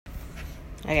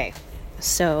Okay,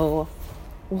 so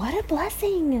what a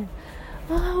blessing.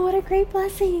 Oh, what a great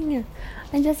blessing.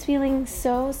 I'm just feeling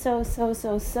so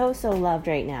loved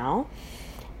right now.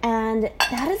 And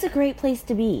that is a great place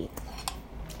to be,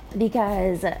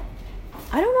 because I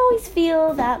don't always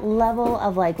feel that level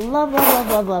of like love.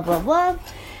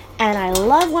 And I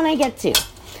love when I get to,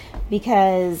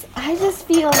 because I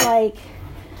feel like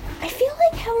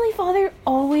Heavenly Father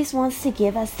always wants to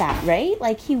give us that, right?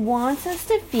 Like He wants us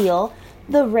to feel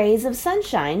the rays of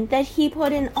sunshine that He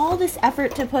put in all this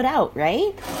effort to put out,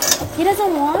 right? He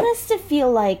doesn't want us to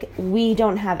feel like we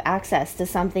don't have access to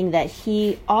something that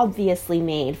He obviously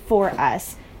made for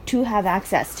us to have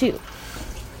access to.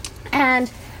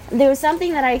 And there was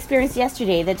something that I experienced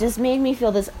yesterday that just made me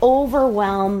feel this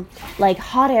overwhelmed, like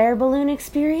hot air balloon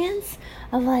experience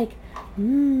of like, what do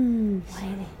you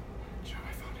think?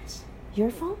 My phone is. Your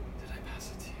phone? Did I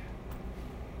pass it to you?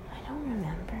 I don't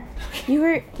remember.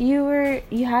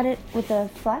 You had it with the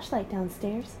flashlight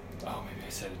downstairs. Oh, maybe I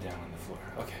set it down on the floor.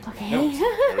 Okay. Okay. No,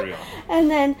 there we go. And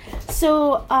then,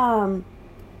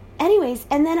 anyways,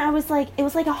 and then I was like, it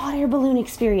was like a hot air balloon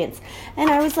experience. And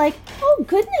I was like, oh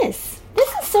goodness, this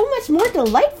is so much more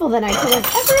delightful than I could have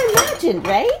ever imagined,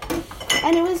 right?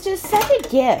 And it was just such a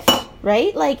gift,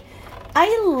 right? Like,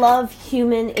 I love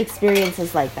human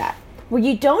experiences like that, where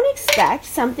you don't expect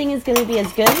something is going to be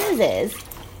as good as it is,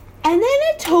 and then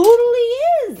it totally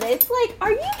is. It's like,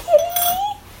 are you kidding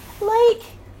me? Like,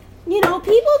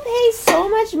 people pay so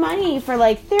much money for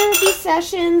like therapy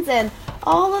sessions and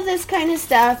all of this kind of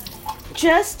stuff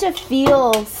just to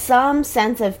feel some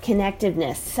sense of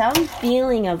connectiveness, some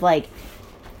feeling of like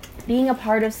being a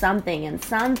part of something, and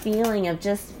some feeling of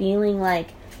just feeling like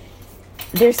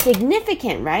they're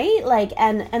significant, right? Like,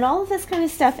 and all of this kind of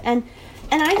stuff. And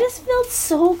I just felt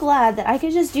so glad that I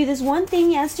could just do this one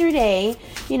thing yesterday,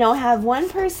 have one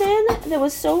person that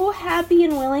was so happy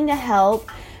and willing to help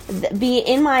be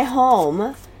in my home.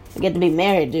 I get to be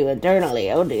married to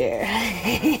eternally, oh dear.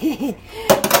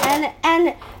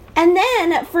 and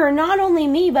then for not only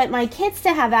me, but my kids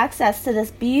to have access to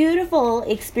this beautiful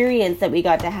experience that we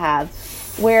got to have,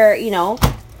 where,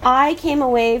 I came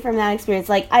away from that experience,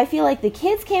 like, I feel like the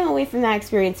kids came away from that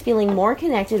experience feeling more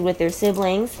connected with their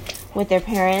siblings, with their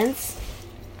parents,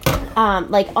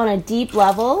 like on a deep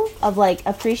level of like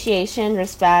appreciation,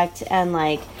 respect, and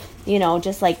like,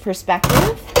 just like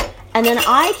perspective. And then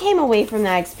I came away from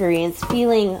that experience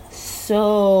feeling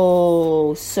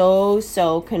so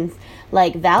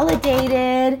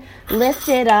validated,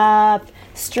 lifted up,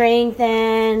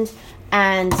 strengthened,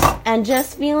 and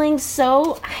just feeling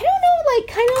so, I don't know, like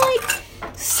kind of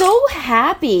like so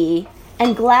happy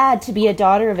and glad to be a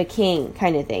daughter of a king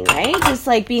kind of thing, right? Just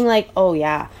like being like, oh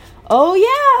yeah,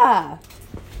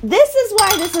 this is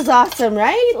why this is awesome,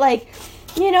 right? Like,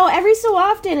 every so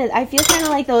often I feel kind of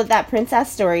like that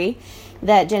princess story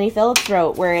that Jenny Phillips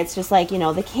wrote, where it's just like,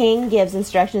 the king gives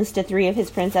instructions to 3 of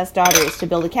his princess daughters to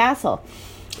build a castle,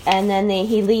 and then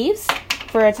he leaves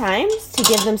for a time to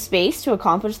give them space to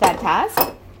accomplish that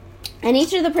task, and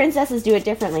each of the princesses do it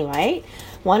differently, right?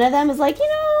 One of them is like,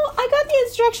 I got the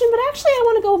instruction, but actually I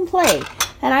want to go and play,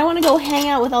 and I want to go hang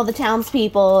out with all the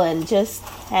townspeople and just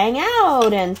hang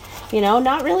out and,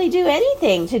 not really do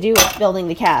anything to do with building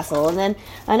the castle. And then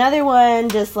another one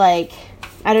just like,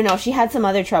 I don't know, she had some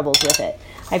other troubles with it.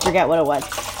 I forget what it was.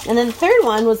 And then the third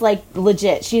one was like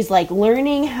legit. She's like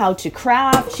learning how to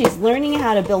craft. She's learning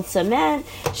how to build cement.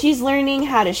 She's learning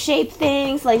how to shape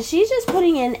things. Like, she's just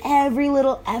putting in every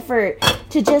little effort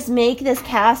to just make this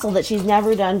castle that she's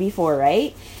never done before,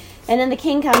 right? And then the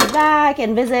king comes back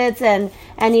and visits, and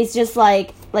he's just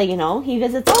like, he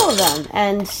visits all of them,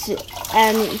 and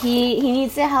he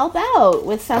needs to help out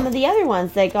with some of the other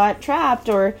ones that got trapped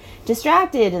or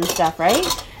distracted and stuff, right?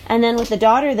 And then with the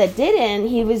daughter that didn't,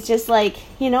 he was just like,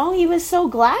 he was so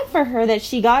glad for her that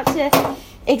she got to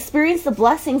experience the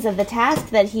blessings of the task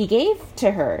that he gave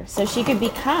to her, so she could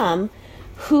become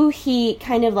who he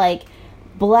kind of like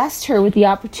blessed her with the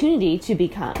opportunity to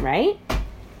become, right?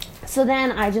 So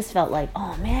then I just felt like,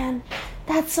 oh man,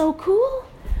 that's so cool.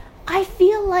 I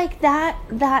feel like that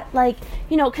like,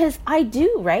 because I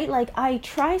do, right? Like, I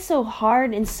try so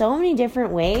hard in so many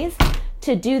different ways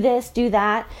to do this, do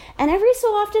that. And every so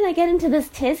often I get into this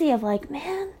tizzy of like,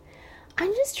 man,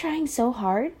 I'm just trying so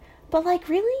hard. But like,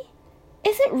 really?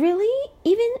 Is it really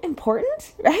even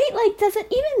important, right? Like, does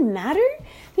it even matter,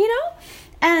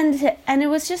 And it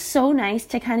was just so nice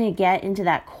to kind of get into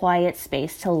that quiet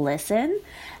space to listen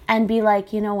and be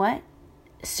like, you know what?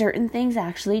 Certain things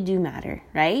actually do matter,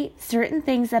 right? Certain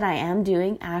things that I am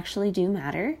doing actually do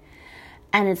matter.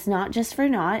 And it's not just for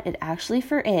naught, it actually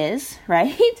for is,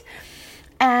 right?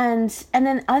 And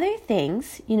then other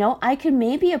things, I could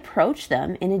maybe approach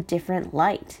them in a different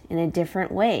light, in a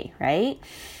different way, right?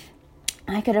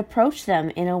 I could approach them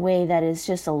in a way that is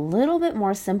just a little bit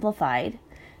more simplified.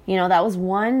 That was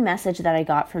one message that I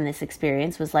got from this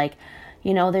experience, was like,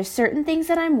 there's certain things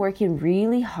that I'm working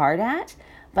really hard at,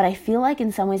 but I feel like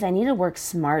in some ways I need to work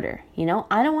smarter. I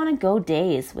don't want to go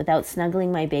days without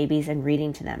snuggling my babies and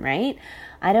reading to them, right?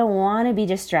 I don't want to be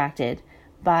distracted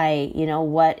by,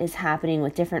 what is happening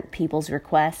with different people's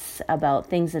requests about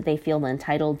things that they feel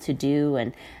entitled to do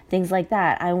and things like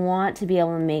that. I want to be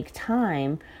able to make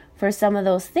time for some of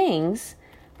those things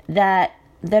that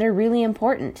are really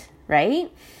important,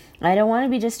 right? I don't want to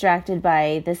be distracted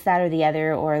by this, that, or the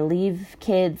other, or leave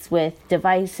kids with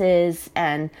devices,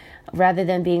 and rather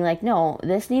than being like, no,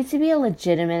 this needs to be a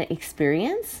legitimate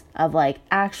experience of like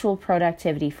actual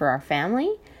productivity for our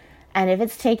family. And if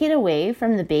it's taken away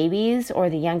from the babies or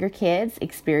the younger kids'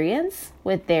 experience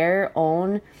with their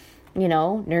own,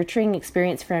 nurturing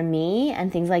experience from me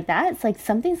and things like that, it's like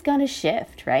something's got to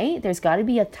shift, right? There's got to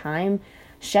be a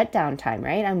shutdown time,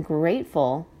 right? I'm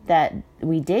grateful that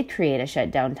we did create a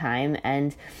shutdown time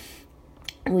and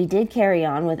we did carry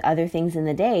on with other things in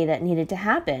the day that needed to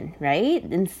happen, right?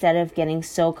 Instead of getting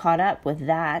so caught up with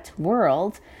that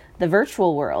world, the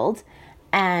virtual world,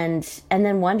 and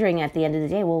then wondering at the end of the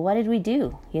day, well, what did we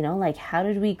do? How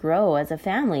did we grow as a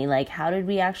family? How did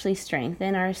we actually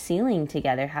strengthen our sealing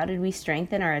together? How did we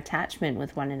strengthen our attachment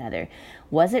with one another?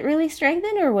 Was it really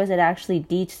strengthened, or was it actually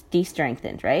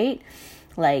de-strengthened, right?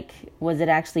 Was it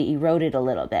actually eroded a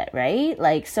little bit,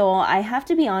 right? So I have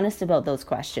to be honest about those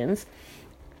questions.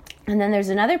 And then there's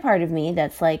another part of me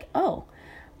that's like,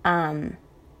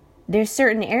 there's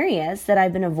certain areas that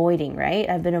I've been avoiding, right?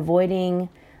 I've been avoiding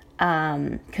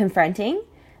confronting,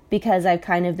 because I've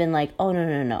kind of been like, oh,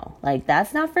 no.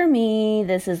 That's not for me.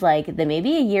 This is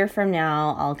maybe a year from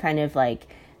now, I'll kind of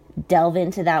delve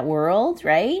into that world,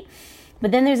 right?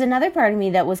 But then there's another part of me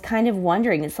that was kind of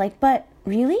wondering, it's like, but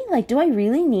really? Do I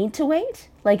really need to wait?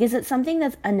 Is it something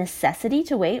that's a necessity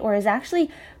to wait, or is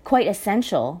actually quite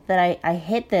essential that I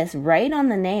hit this right on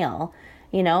the nail,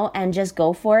 and just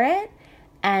go for it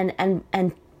and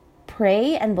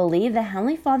pray and believe the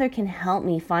Heavenly Father can help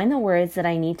me find the words that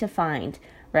I need to find,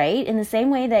 right? In the same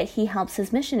way that he helps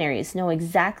his missionaries know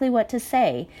exactly what to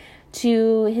say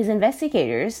to his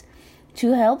investigators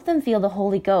to help them feel the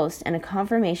Holy Ghost and a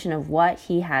confirmation of what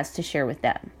he has to share with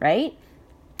them, right?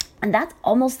 And that's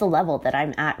almost the level that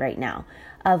I'm at right now,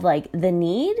 of the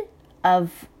need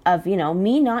of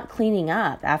me not cleaning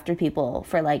up after people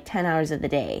for 10 hours of the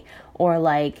day, or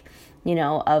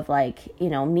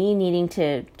me needing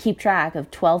to keep track of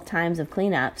 12 times of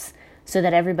cleanups so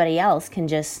that everybody else can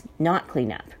just not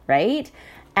clean up, right?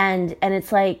 And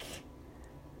it's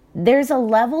there's a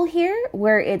level here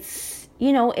where it's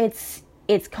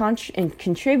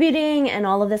contributing and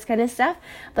all of this kind of stuff,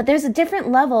 but there's a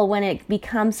different level when it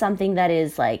becomes something that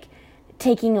is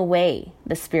taking away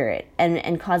the spirit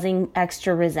and causing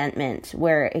extra resentment,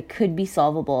 where it could be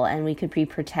solvable and we could be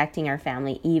protecting our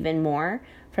family even more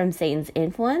from Satan's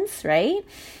influence, right?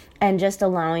 And just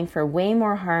allowing for way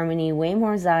more harmony, way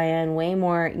more Zion, way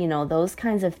more, those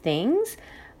kinds of things,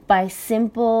 by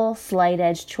simple slight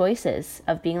edge choices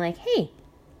of being like, hey,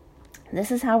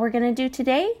 this is how we're going to do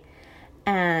today.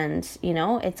 And,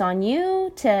 it's on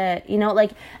you to,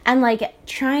 and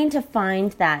trying to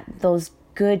find those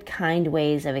good, kind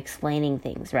ways of explaining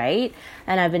things, right?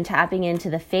 And I've been tapping into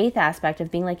the faith aspect of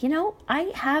being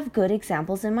I have good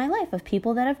examples in my life of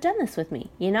people that have done this with me,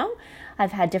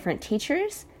 I've had different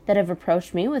teachers that have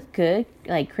approached me with good,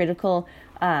 critical,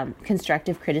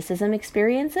 constructive criticism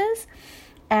experiences.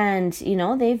 And,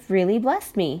 they've really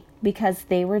blessed me because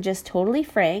they were just totally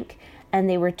frank and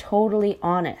they were totally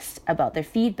honest about their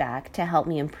feedback to help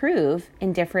me improve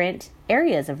in different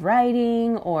areas of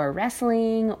writing or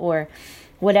wrestling or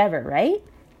whatever, right?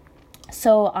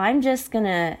 So I'm just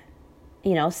gonna,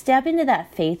 step into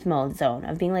that faith mode zone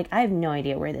of being I have no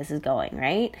idea where this is going,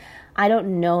 right? I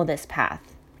don't know this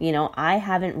path. I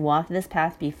haven't walked this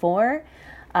path before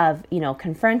of,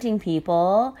 confronting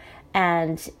people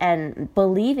and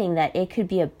believing that it could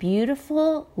be a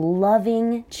beautiful,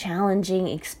 loving, challenging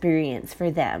experience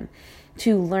for them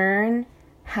to learn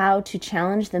how to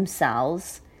challenge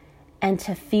themselves and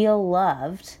to feel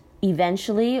loved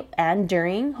eventually and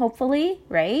during, hopefully,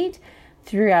 right?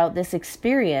 Throughout this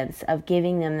experience of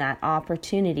giving them that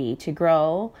opportunity to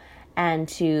grow and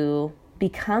to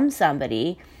become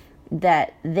somebody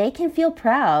that they can feel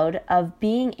proud of,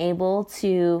 being able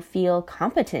to feel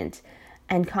competent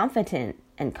and confident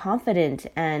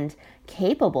and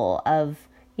capable of,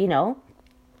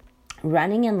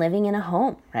 running and living in a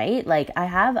home, right? Like I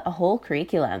have a whole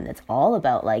curriculum that's all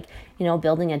about like,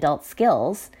 building adult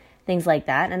skills, things like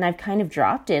that. And I've kind of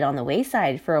dropped it on the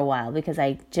wayside for a while because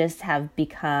I just have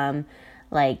become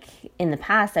like, in the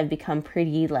past, I've become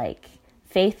pretty like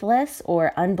faithless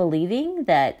or unbelieving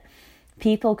that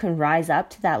people can rise up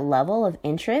to that level of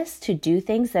interest to do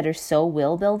things that are so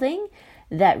will building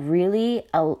that really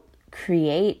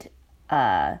create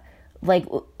that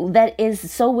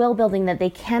is so will building that they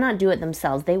cannot do it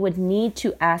themselves. They would need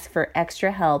to ask for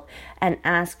extra help and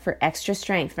ask for extra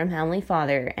strength from Heavenly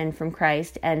Father and from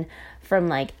Christ and from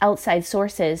like outside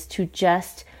sources to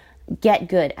just get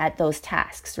good at those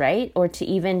tasks, right? Or to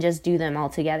even just do them all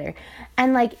together.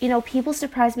 And like, people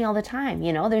surprise me all the time.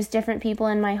 There's different people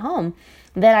in my home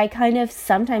that I kind of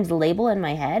sometimes label in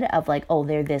my head of like, oh,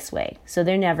 they're this way, so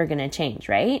they're never going to change,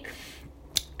 right?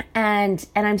 And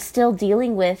I'm still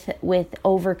dealing with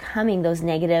overcoming those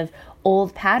negative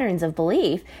old patterns of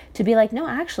belief to be like, no,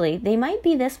 actually, they might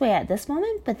be this way at this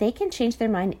moment, but they can change their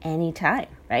mind anytime,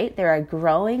 right? They're a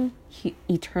growing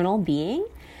eternal being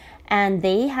and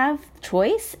they have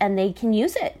choice and they can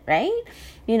use it, right?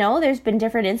 There's been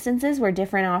different instances where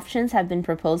different options have been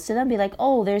proposed to them. Be like,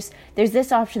 oh, there's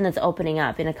this option that's opening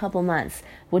up in a couple months.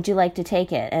 Would you like to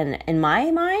take it? And in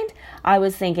my mind, I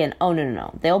was thinking, oh,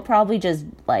 no. They'll probably just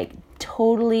like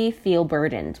totally feel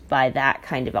burdened by that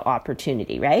kind of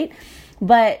opportunity, right?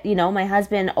 But, my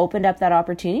husband opened up that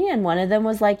opportunity and one of them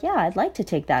was like, yeah, I'd like to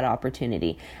take that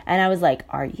opportunity. And I was like,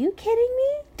 are you kidding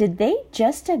me? Did they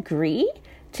just agree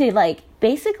to like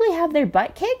basically have their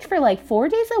butt kicked for like 4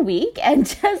 days a week and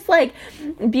just like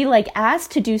be like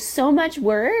asked to do so much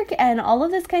work and all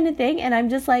of this kind of thing? And I'm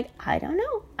just like, I don't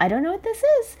know what this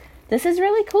is. This is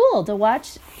really cool to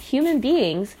watch human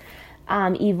beings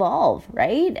evolve,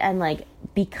 right? And like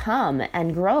become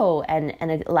and grow and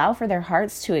allow for their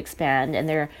hearts to expand and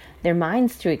their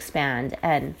minds to expand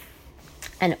and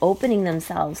opening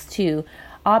themselves to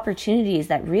opportunities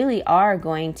that really are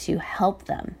going to help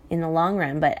them in the long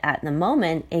run. But at the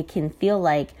moment, it can feel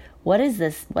like, what is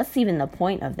this? What's even the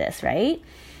point of this, right?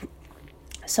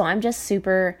 So I'm just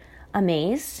super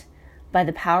amazed by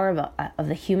the power of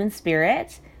the human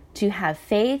spirit to have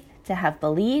faith, to have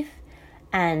belief,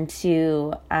 and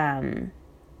to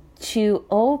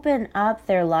open up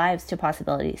their lives to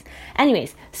possibilities.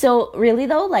 Anyways, so really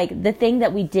though, like the thing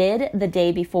that we did the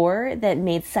day before that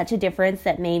made such a difference,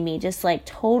 that made me just like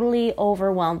totally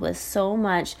overwhelmed with so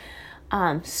much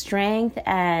strength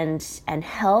and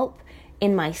help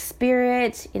in my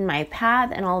spirit, in my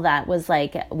path and all that, was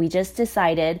like, we just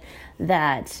decided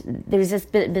that there's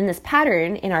just been this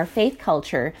pattern in our faith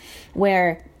culture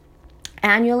where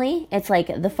annually, it's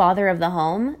like the father of the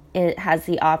home, it has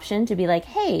the option to be like,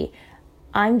 hey,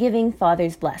 I'm giving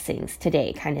Father's blessings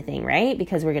today kind of thing, right?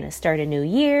 Because we're going to start a new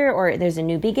year or there's a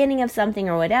new beginning of something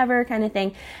or whatever kind of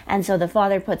thing. And so the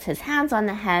Father puts his hands on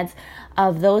the heads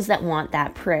of those that want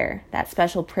that prayer, that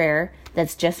special prayer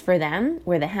that's just for them,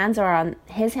 where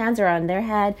his hands are on their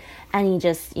head. And he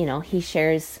just, he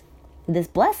shares this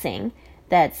blessing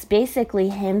that's basically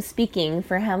him speaking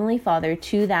for Heavenly Father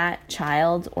to that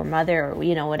child or mother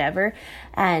or, whatever.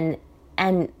 And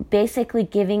basically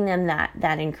giving them that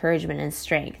encouragement and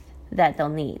strength that they'll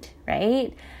need,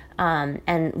 right?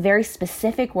 And very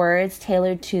specific words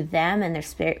tailored to them and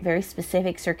their very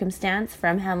specific circumstance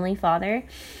from Heavenly Father.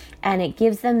 And it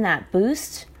gives them that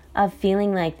boost of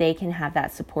feeling like they can have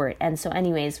that support. And so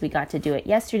anyways, we got to do it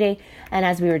yesterday. And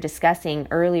as we were discussing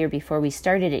earlier before we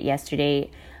started it yesterday,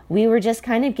 we were just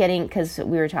kind of because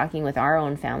we were talking with our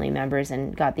own family members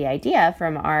and got the idea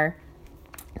from our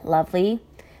lovely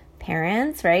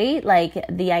parents, right? Like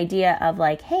the idea of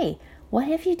like, hey, what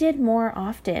if you did more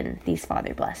often these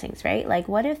father blessings, right? Like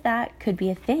what if that could be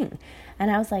a thing?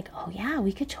 And I was like, oh yeah,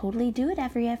 we could totally do it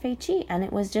every FHE. And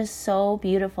it was just so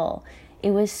beautiful.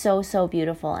 It was so, so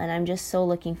beautiful. And I'm just so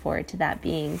looking forward to that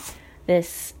being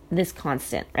this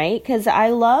constant, right? Because I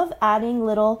love adding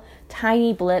little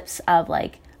tiny blips of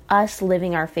like us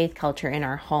living our faith culture in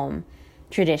our home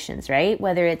traditions, right?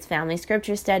 Whether it's family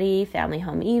scripture study, family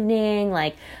home evening,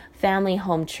 like family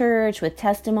home church with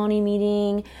testimony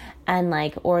meeting, and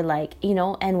like, or like,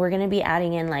 and we're going to be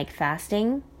adding in like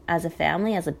fasting as a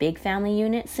family, as a big family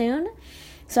unit soon.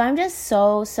 So I'm just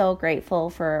so, so grateful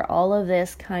for all of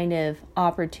this kind of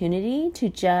opportunity to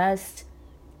just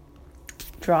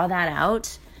draw that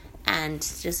out and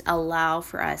just allow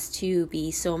for us to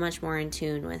be so much more in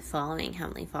tune with following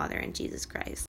Heavenly Father and Jesus Christ.